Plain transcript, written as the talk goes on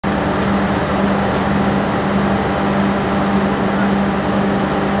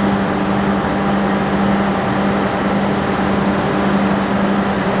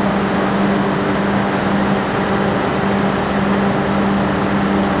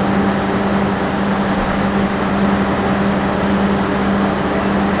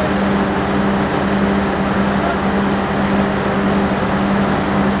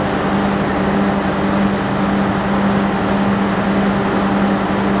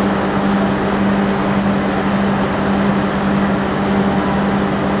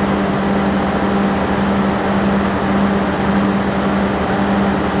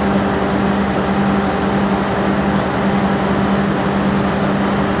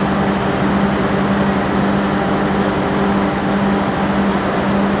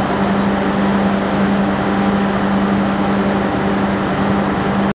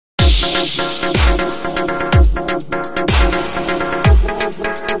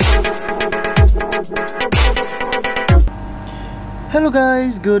Hello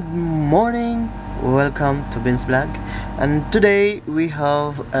guys, good morning. Welcome to benzblog, and today we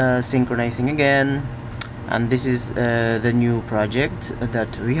have synchronizing again, and this is the new project that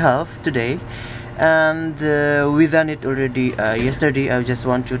we have today, and we done it already yesterday. I just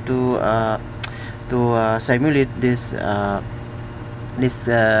want you to simulate this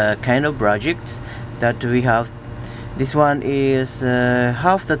kind of project that we have. This one is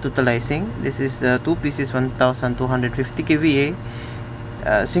half the totalizing. This is two pieces 1250 kVA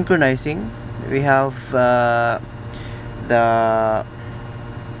synchronizing. We have the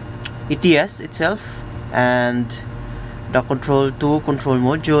ETS itself and the two control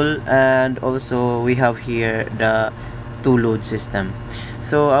module, and also we have here the two load system.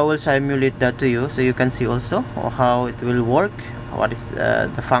 So I will simulate that to you so you can see also how it will work, what is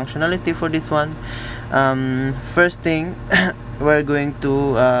the functionality for this one. First thing, we're going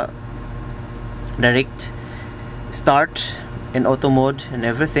to direct start in auto mode and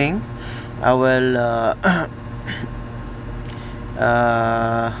everything. I will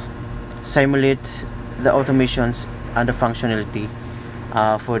simulate the automations and the functionality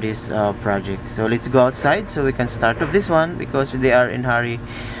for this project. So let's go outside so we can start with this one, because they are in hurry,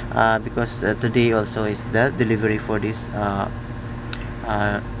 because today also is the delivery for this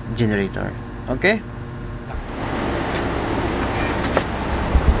generator. Okay.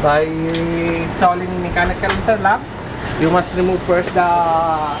 By installing mechanical interlock, you must remove first the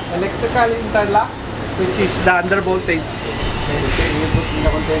electrical interlock, which is the under voltage. Okay, you put in the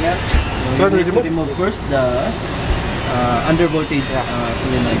container. So we remove first the under voltage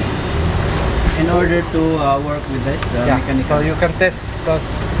solenoid in order to work with this mechanical. So you can test, because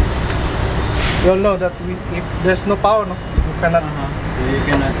you'll know that if there's no power, you cannot. So you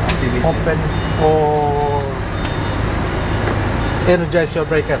cannot activate open or energize your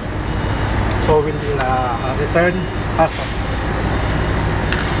breaker. So we'll return password.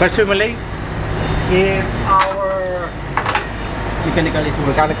 But simulate if our mechanical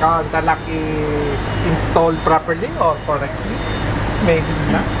interlock is installed properly or correctly. Maybe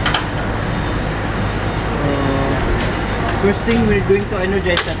not. So first thing, we're going to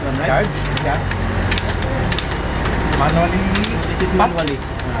energize that one, right? Charge, yeah. Manually. This is manually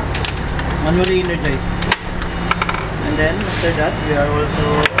energized. And then after that, we are also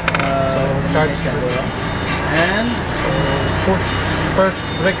charge and push first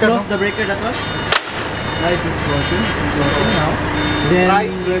breaker. Close the breaker, that one. Right, it's working. It's closing now. Then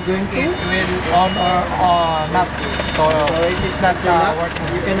we're going to will on or not. So it is not working.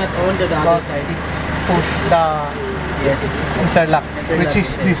 You cannot on the other side. It's push the interlock, which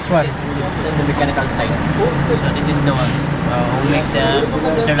is this one. This is the mechanical side. So this is the one who make the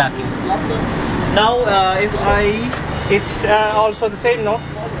interlocking. Now, if it's also the same, no?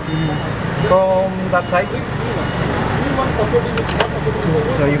 From that side.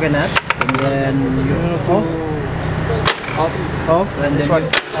 So you can add, and then you off, and this then one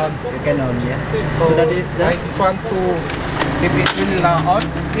is on. You can on, yeah. So that is the this one to, if it will on,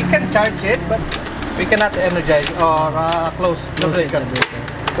 we can charge it, but we cannot energize or close the breaker,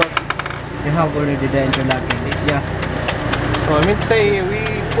 because you have already the interlocking. Yeah. So I mean to say we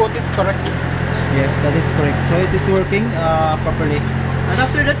put it correctly. Yes, that is correct. So it is working properly. And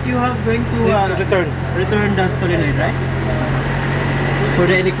after that, you have going to return the solenoid, right? For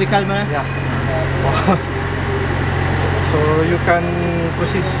the electrical man. Yeah. So you can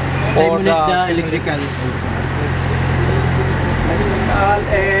proceed for the electrical also.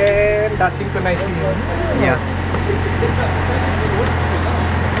 And the synchronizing. Yeah.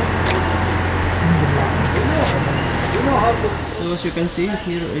 So as you can see,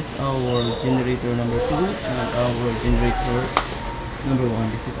 here is our generator number 2 and our generator number 1.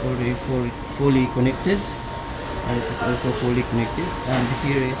 This is already fully connected, and it is also fully connected. And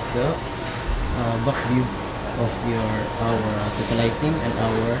here is the back view of our totalizing and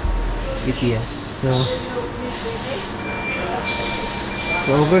our ETS. So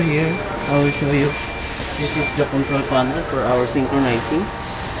over here, I will show you. This is the control panel for our synchronizing.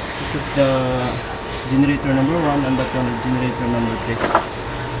 This is the generator number 1 and that one is generator number 3.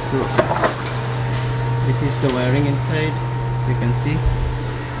 So this is the wiring inside, as you can see.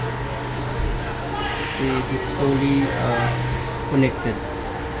 See, it is fully connected.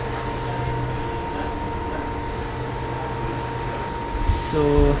 So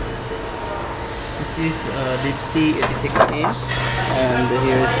this is dse8610, and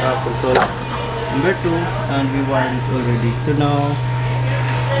here is our control number 2, and we wired it already. So now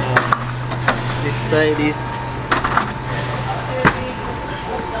this side is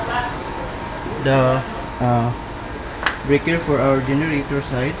the breaker for our generator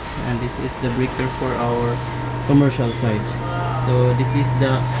side, and this is the breaker for our commercial side. So this is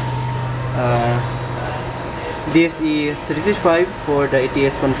the dse335 for the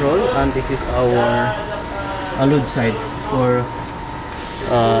ATS control, and this is our load side for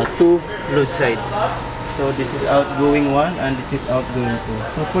two load side. So this is outgoing one and this is outgoing two.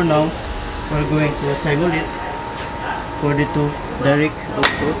 So for now, we're going to simulate for the two direct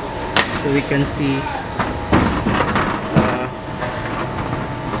output, so we can see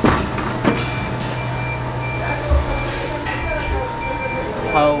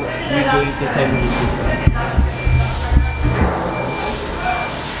how we're going to simulate this one.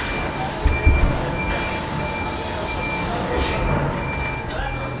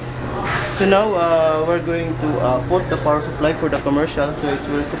 So now we're going to put the power supply for the commercial, so it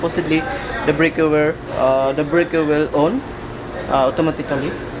will supposedly the breaker will on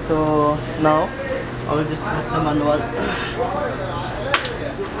automatically. So now I will just put the manual.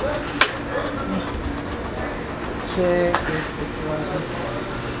 Check if this one is.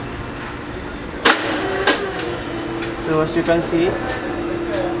 So as you can see,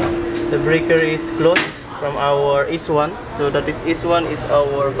 the breaker is closed from our S1, so that is S1 is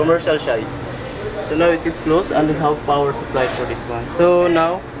our commercial side. So now it is closed and we have power supply for this one. So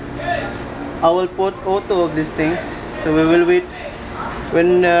now I will put auto of these things, so we will wait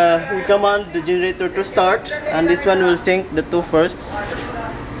when we command the generator to start, and this one will sync the two firsts,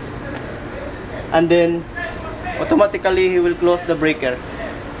 and then automatically he will close the breaker,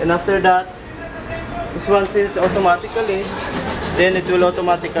 and after that this one syncs automatically, then it will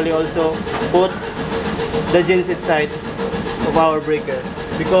automatically also put the genset side of our breaker,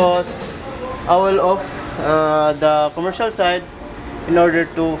 because I will off the commercial side in order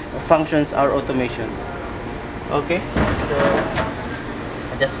to functions our automations. Okay, so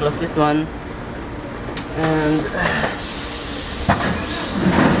I just close this one, and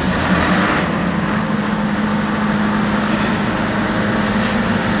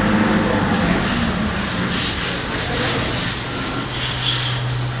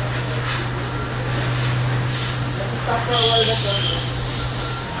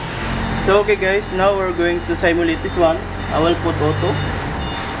so okay guys, now we're going to simulate this one. I will put auto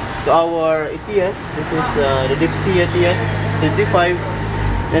to our ATS. This is the dipsy ATS 35.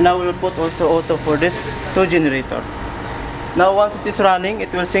 Then I will put also auto for this two generator. Now once it is running,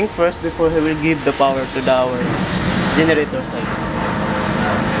 it will sync first before he will give the power to our generator side.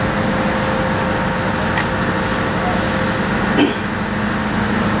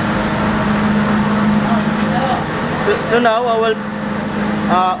 So now I will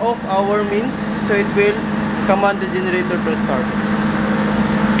off our means, so it will command the generator to start.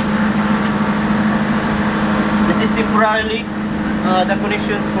 This is temporarily the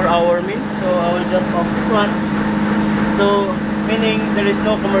connections for our means, so I will just off this one, so meaning there is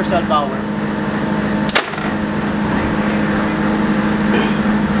no commercial power.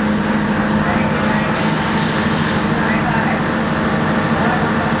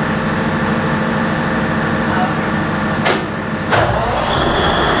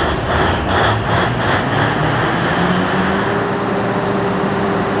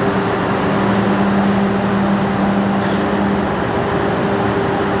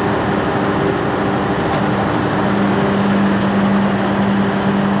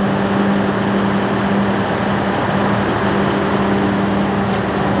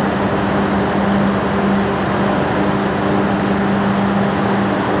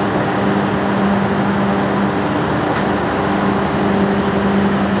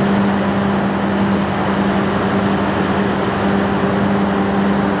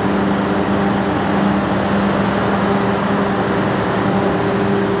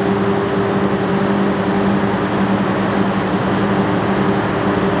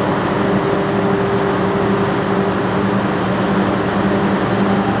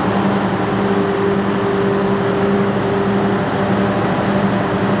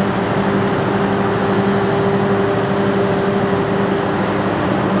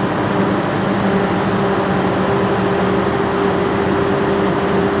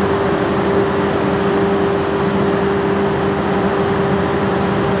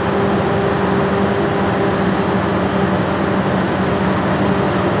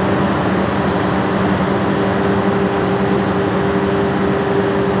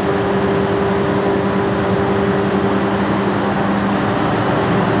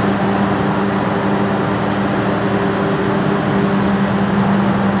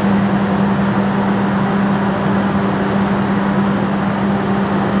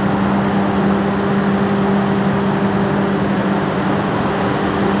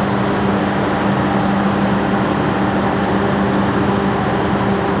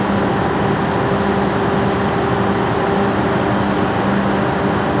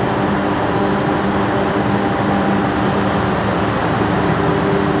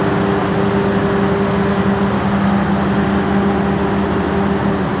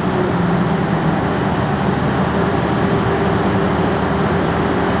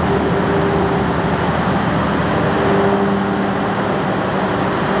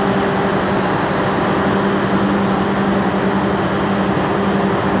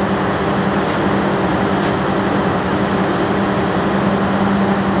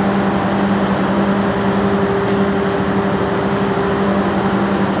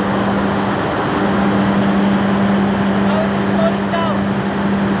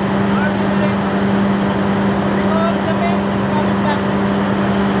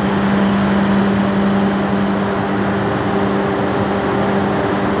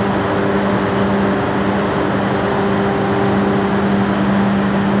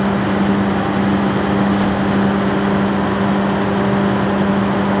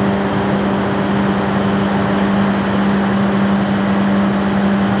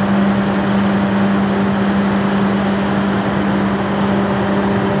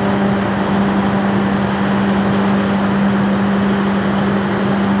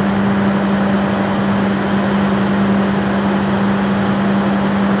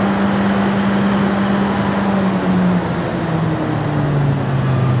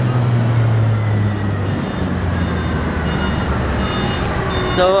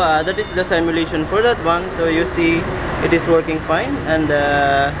 So that is the simulation for that one. So you see it is working fine, and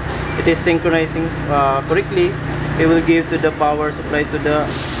it is synchronizing correctly. It will give to the power supply to the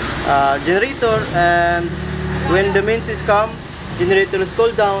generator, and when the mains is come, generator will cool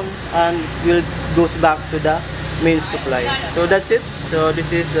down and will goes back to the main supply. So that's it. So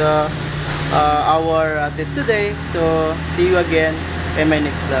this is our test today. So see you again in my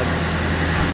next vlog.